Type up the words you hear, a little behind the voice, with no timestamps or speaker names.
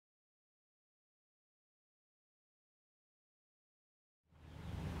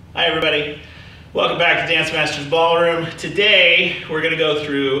Hi everybody, welcome back to Dance Masters Ballroom. Today we're going to go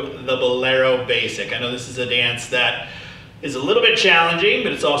through the Bolero Basic. I know this is a dance that is a little bit challenging,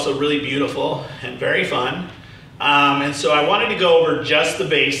 but it's also really beautiful and very fun. And so I wanted to go over just the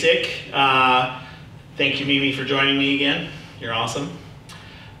basic. Thank you, Mimi, for joining me again. You're awesome.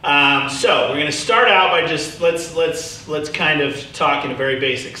 So we're going to start out by just let's kind of talk in a very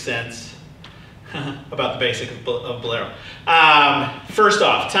basic sense about the basic of Bolero. First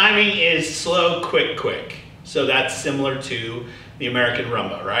off, timing is slow, quick, quick. So that's similar to the American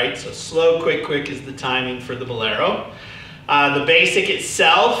rumba, right? So slow, quick, quick is the timing for the Bolero. The basic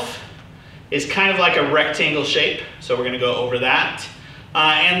itself is kind of like a rectangle shape, so we're going to go over that.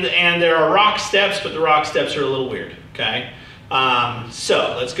 And there are rock steps, but the rock steps are a little weird, okay?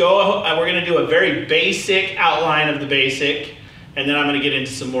 So let's go. We're going to do a very basic outline of the basic, and then I'm going to get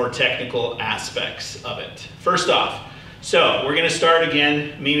into some more technical aspects of it. First off, so we're going to start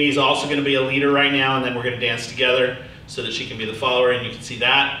again. Mimi is also going to be a leader right now, and then we're going to dance together so that she can be the follower, and you can see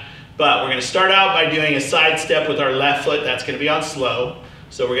that. But we're going to start out by doing a side step with our left foot. That's going to be on slow.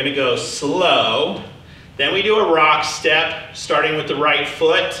 So we're going to go slow. Then we do a rock step, starting with the right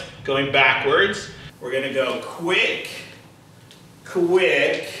foot, going backwards. We're going to go quick,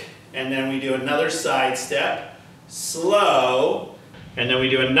 quick, and then we do another side step. Slow, and then we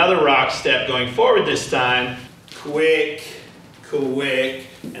do another rock step going forward this time, quick, quick,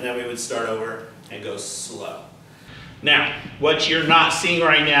 and then we would start over and go slow. Now, what you're not seeing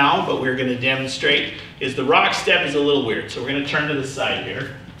right now, but we're going to demonstrate, is the rock step is a little weird. So we're going to turn to the side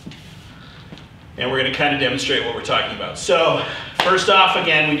here, and we're going to kind of demonstrate what we're talking about. So first off,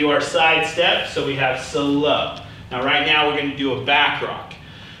 again, we do our side step, so we have slow. Now right now we're going to do a back rock.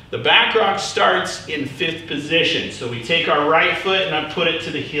 The back rock starts in 5th position. So we take our right foot and I put it to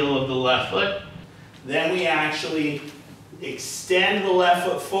the heel of the left foot. Then we actually extend the left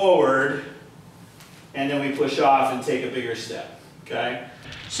foot forward, and then we push off and take a bigger step, okay?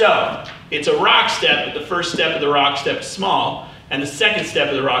 So it's a rock step, but the first step of the rock step is small, and the second step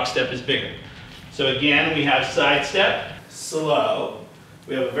of the rock step is bigger. So again, we have side step, slow.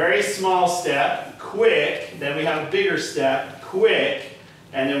 We have a very small step, quick. Then we have a bigger step, quick.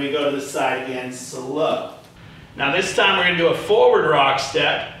 And then we go to the side again, slow. Now this time we're going to do a forward rock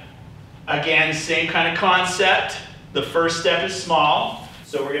step. Again, same kind of concept. The first step is small.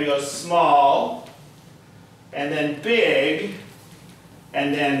 So we're going to go small, and then big,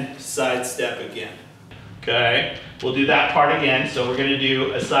 and then side step again. Okay, we'll do that part again. So we're going to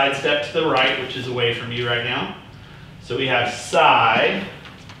do a side step to the right, which is away from you right now. So we have side,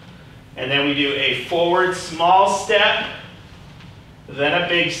 and then we do a forward small step, then a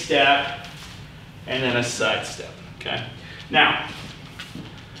big step, and then a side step, okay? Now,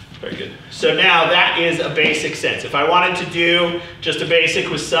 very good. So now that is a basic sense. If I wanted to do just a basic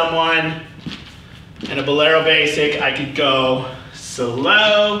with someone and a Bolero basic, I could go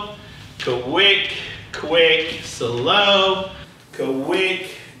slow, quick, quick, slow,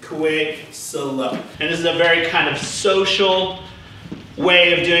 quick, quick, slow. And this is a very kind of social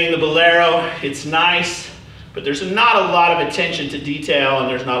way of doing the Bolero. It's nice, but there's not a lot of attention to detail, and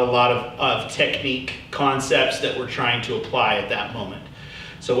there's not a lot of technique concepts that we're trying to apply at that moment.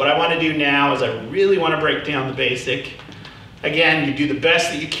 So what I want to do now is I really want to break down the basic. Again, you do the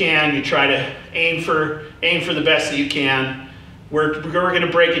best that you can. You try to aim for the best that you can. We're going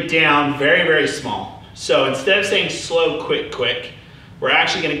to break it down very, very small. So instead of saying slow, quick, quick, we're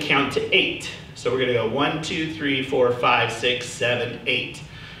actually going to count to 8. So we're going to go 1, 2, 3, 4, 5, 6, 7, 8.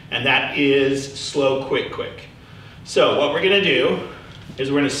 And that is slow, quick, quick. So what we're going to do is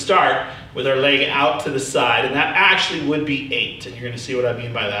we're going to start with our leg out to the side, and that actually would be 8, and you're going to see what I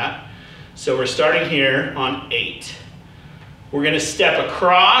mean by that. So we're starting here on 8. We're going to step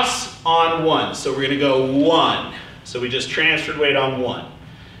across on 1, so we're going to go 1. So we just transferred weight on 1.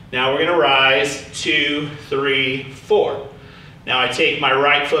 Now we're going to rise 2, 3, 4. Now I take my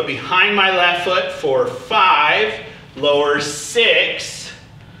right foot behind my left foot for 5, lower 6,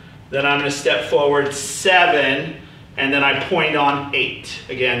 then I'm going to step forward 7, and then I point on 8.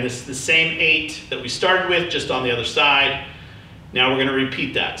 Again, this is the same 8 that we started with, just on the other side. Now we're going to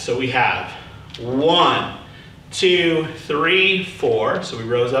repeat that. So we have 1, 2, 3, 4. So we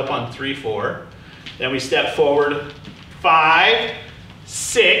rose up on 3, 4. Then we step forward 5,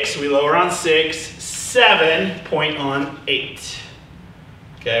 6. We lower on 6, 7, point on 8.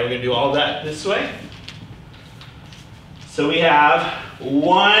 Okay, we're going to do all of that this way. So we have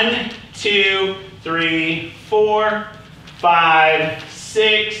 1, 2, 3, 4, 5,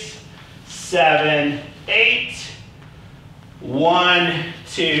 6, 7, 8. 1,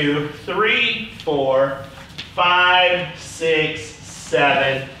 2, 3, 4, 5, 6,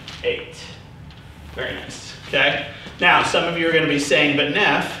 7, 8. Very nice, okay? Now, some of you are gonna be saying, but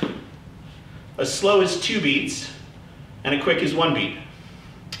Neff, a slow is 2 beats and a quick is 1 beat.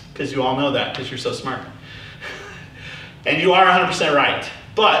 Because you all know that, because you're so smart. And you are 100% right.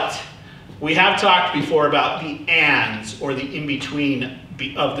 But we have talked before about the ands, or the in-between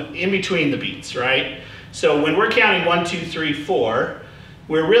the beats, right? So when we're counting 1, 2, 3, 4,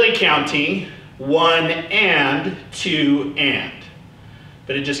 we're really counting 1 and 2 and.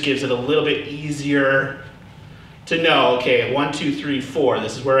 But it just gives it a little bit easier to know, okay, 1, 2, 3, 4,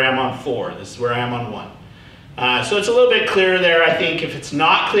 this is where I am on 4, this is where I am on 1. So it's a little bit clearer there, I think. If it's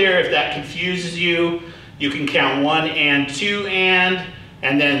not clear, if that confuses you, you can count 1 and 2 and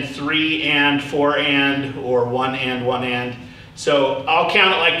then 3 and 4 and, or 1 and 1 and. So I'll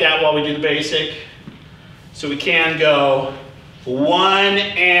count it like that while we do the basic. So we can go 1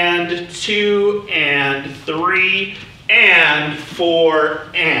 and 2 and 3 and 4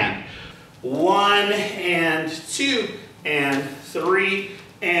 and. 1 and 2 and 3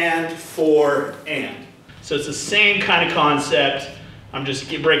 and 4 and. So it's the same kind of concept. I'm just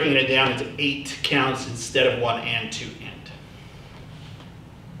breaking it down into 8 counts instead of 1 and 2 and.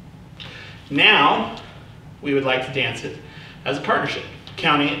 Now, we would like to dance it as a partnership,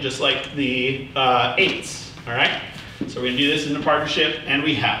 counting it just like the 8s, all right? So we're gonna do this in a partnership, and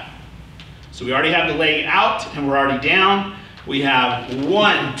we have. So we already have the leg out, and we're already down. We have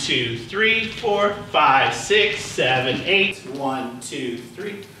 1, 2, 3, 4, 5, 6, 7, 8. 1, 2,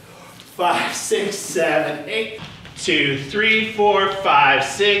 3, 5, 6, 7, 8. 2, 3, 4, 5,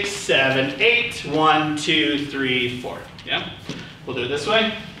 6, 7, 8. 1, 2, 3, 4. Yeah? We'll do it this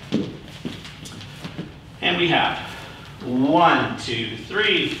way. And we have 1, 2,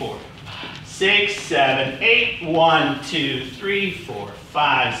 3, 4, 6, 7, 8. 1, 2, 3, 4,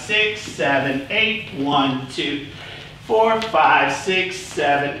 5, 6, 7, 8. 1, 2, 4, 5, 6,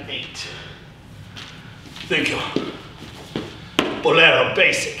 7, 8. Thank you. Bolero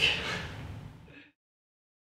Basic.